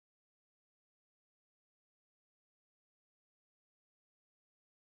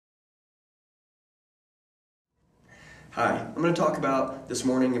Hi, I'm going to talk about this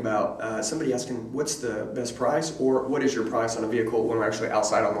morning about somebody asking what's the best price or what is your price on a vehicle when we're actually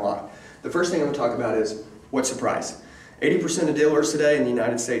outside on the lot. The first thing I'm going to talk about is what's the price. 80% of dealers today in the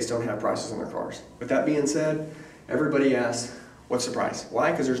United States don't have prices on their cars. With that being said, everybody asks what's the price?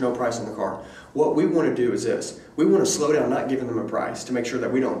 Why? Because there's no price on the car. What we want to do is this. We want to slow down not giving them a price to make sure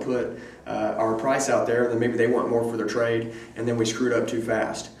that we don't put our price out there, then maybe they want more for their trade and then we screw it up too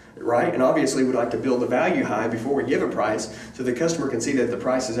fast. Right? And obviously we'd like to build the value high before we give a price so the customer can see that the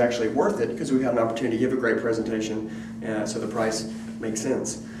price is actually worth it because we've had an opportunity to give a great presentation so the price makes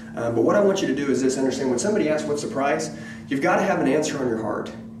sense. But what I want you to do is this, understand when somebody asks what's the price, you've got to have an answer on your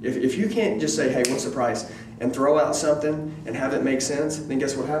heart. If you can't just say, hey, what's the price, and throw out something and have it make sense, then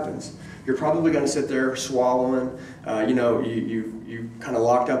guess what happens? You're probably going to sit there swallowing, you kind of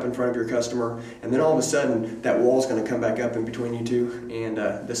locked up in front of your customer, and then all of a sudden that wall's going to come back up in between you two, and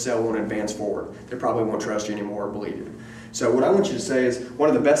the sale won't advance forward. They probably won't trust you anymore or believe you. So what I want you to say is, one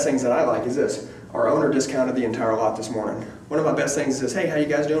of the best things that I like is this. Our owner discounted the entire lot this morning. One of my best things is, hey, how you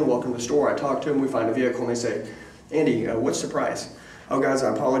guys doing? Welcome to the store. I talk to them, we find a vehicle, and they say, Andy, what's the price? Oh guys,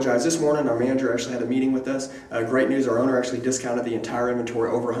 I apologize. This morning our manager actually had a meeting with us. Great news, our owner actually discounted the entire inventory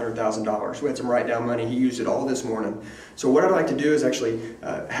over $100,000. We had some write down money. He used it all this morning. So what I'd like to do is actually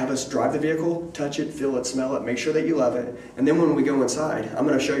have us drive the vehicle, touch it, feel it, smell it, make sure that you love it. And then when we go inside, I'm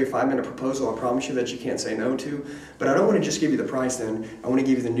going to show you a 5-minute proposal. I promise you that you can't say no to. But I don't want to just give you the price then. I want to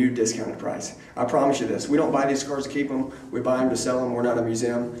give you the new discounted price. I promise you this. We don't buy these cars to keep them. We buy them to sell them. We're not a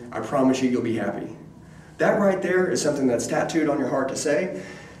museum. I promise you you'll be happy. That right there is something that's tattooed on your heart to say.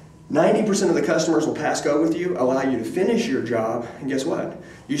 90% of the customers will pass go with you, allow you to finish your job, and guess what?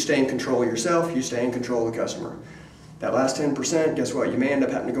 You stay in control of yourself, you stay in control of the customer. That last 10%, guess what? You may end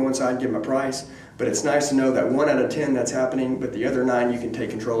up having to go inside and give them a price, but it's nice to know that 1 out of 10 that's happening, but the other 9 you can take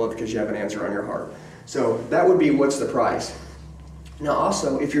control of because you have an answer on your heart. So that would be what's the price. Now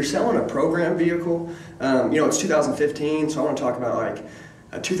also, if you're selling a program vehicle, it's 2015, so I want to talk about like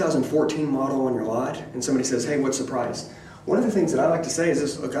a 2014 model on your lot, and somebody says, hey, what's the price? One of the things that I like to say is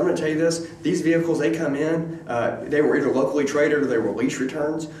this, look, I'm going to tell you this, these vehicles, they come in, they were either locally traded or they were lease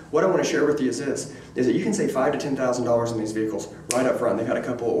returns. What I want to share with you is this, is that you can save $5,000 to $10,000 on these vehicles right up front. They've had a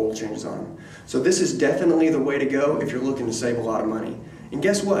couple of oil changes on them. So this is definitely the way to go if you're looking to save a lot of money. And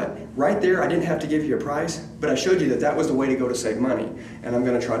guess what? Right there, I didn't have to give you a price, but I showed you that that was the way to go to save money. And I'm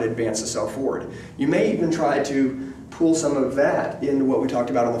going to try to advance the sale forward. You may even try to pull some of that into what we talked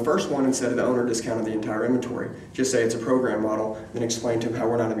about on the first one instead of the owner discounted the entire inventory. Just say it's a program model, then explain to them how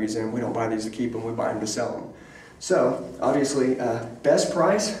we're not a museum. We don't buy these to keep them, we buy them to sell them. So, obviously, best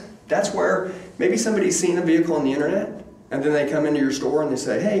price, that's where maybe somebody's seen a vehicle on the internet, and then they come into your store and they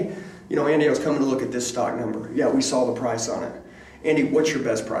say, hey, Andy, I was coming to look at this stock number. Yeah, we saw the price on it. Andy, what's your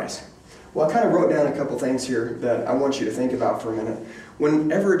best price? Well, I kind of wrote down a couple things here that I want you to think about for a minute.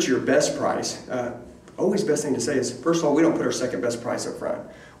 Whenever it's your best price, always best thing to say is, first of all, we don't put our second best price up front.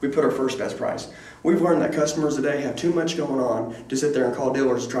 We put our first best price. We've learned that customers today have too much going on to sit there and call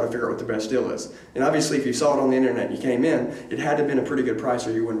dealers to try to figure out what the best deal is. And obviously, if you saw it on the internet and you came in, it had to have been a pretty good price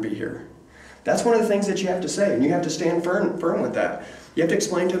or you wouldn't be here. That's one of the things that you have to say, and you have to stand firm with that. You have to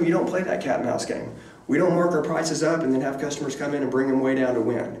explain to them you don't play that cat and mouse game. We don't mark our prices up and then have customers come in and bring them way down to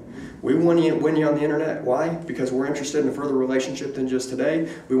win. We win you on the internet. Why? Because we're interested in a further relationship than just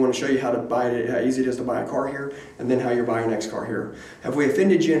today. We want to show you how to buy it, how easy it is to buy a car here, and then how you buy your next car here. Have we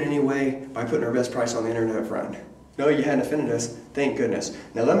offended you in any way by putting our best price on the internet up front? No, you hadn't offended us. Thank goodness.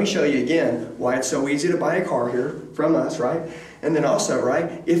 Now let me show you again why it's so easy to buy a car here from us, right? And then also,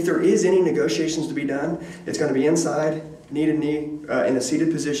 right, if there is any negotiations to be done, it's going to be inside, knee to knee, in a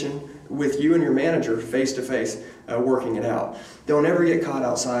seated position, with you and your manager face-to-face working it out. Don't ever get caught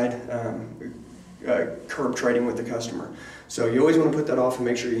outside curb trading with the customer. So you always want to put that off and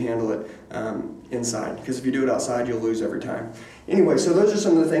make sure you handle it inside, because if you do it outside, you'll lose every time. Anyway, so those are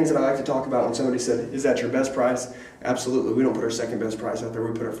some of the things that I like to talk about when somebody said, is that your best price? Absolutely. We don't put our second best price out there.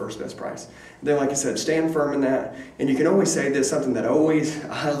 We put our first best price. Then, like I said, stand firm in that. And you can always say this, something that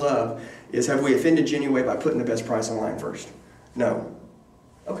I love, is have we offended you anyway by putting the best price online first? No.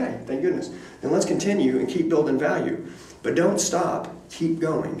 Okay, thank goodness. Then let's continue and keep building value. But don't stop, keep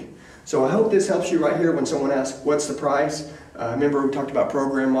going. So I hope this helps you right here when someone asks, what's the price? Remember we talked about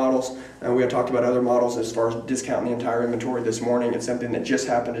program models, and we have talked about other models as far as discounting the entire inventory this morning. It's something that just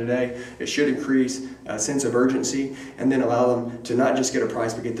happened today. It should increase a sense of urgency and then allow them to not just get a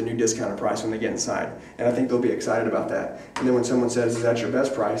price but get the new discounted price when they get inside. And I think they'll be excited about that. And then when someone says, is that your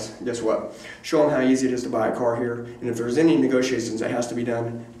best price? Guess what? Show them how easy it is to buy a car here. And if there's any negotiations that has to be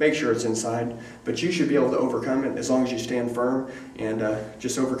done, make sure it's inside. But you should be able to overcome it as long as you stand firm and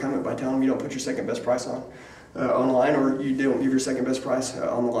just overcome it by telling them you don't put your second best price on. online, or you don't give your second best price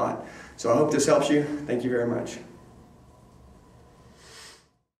on the lot. So I hope this helps you. Thank you very much.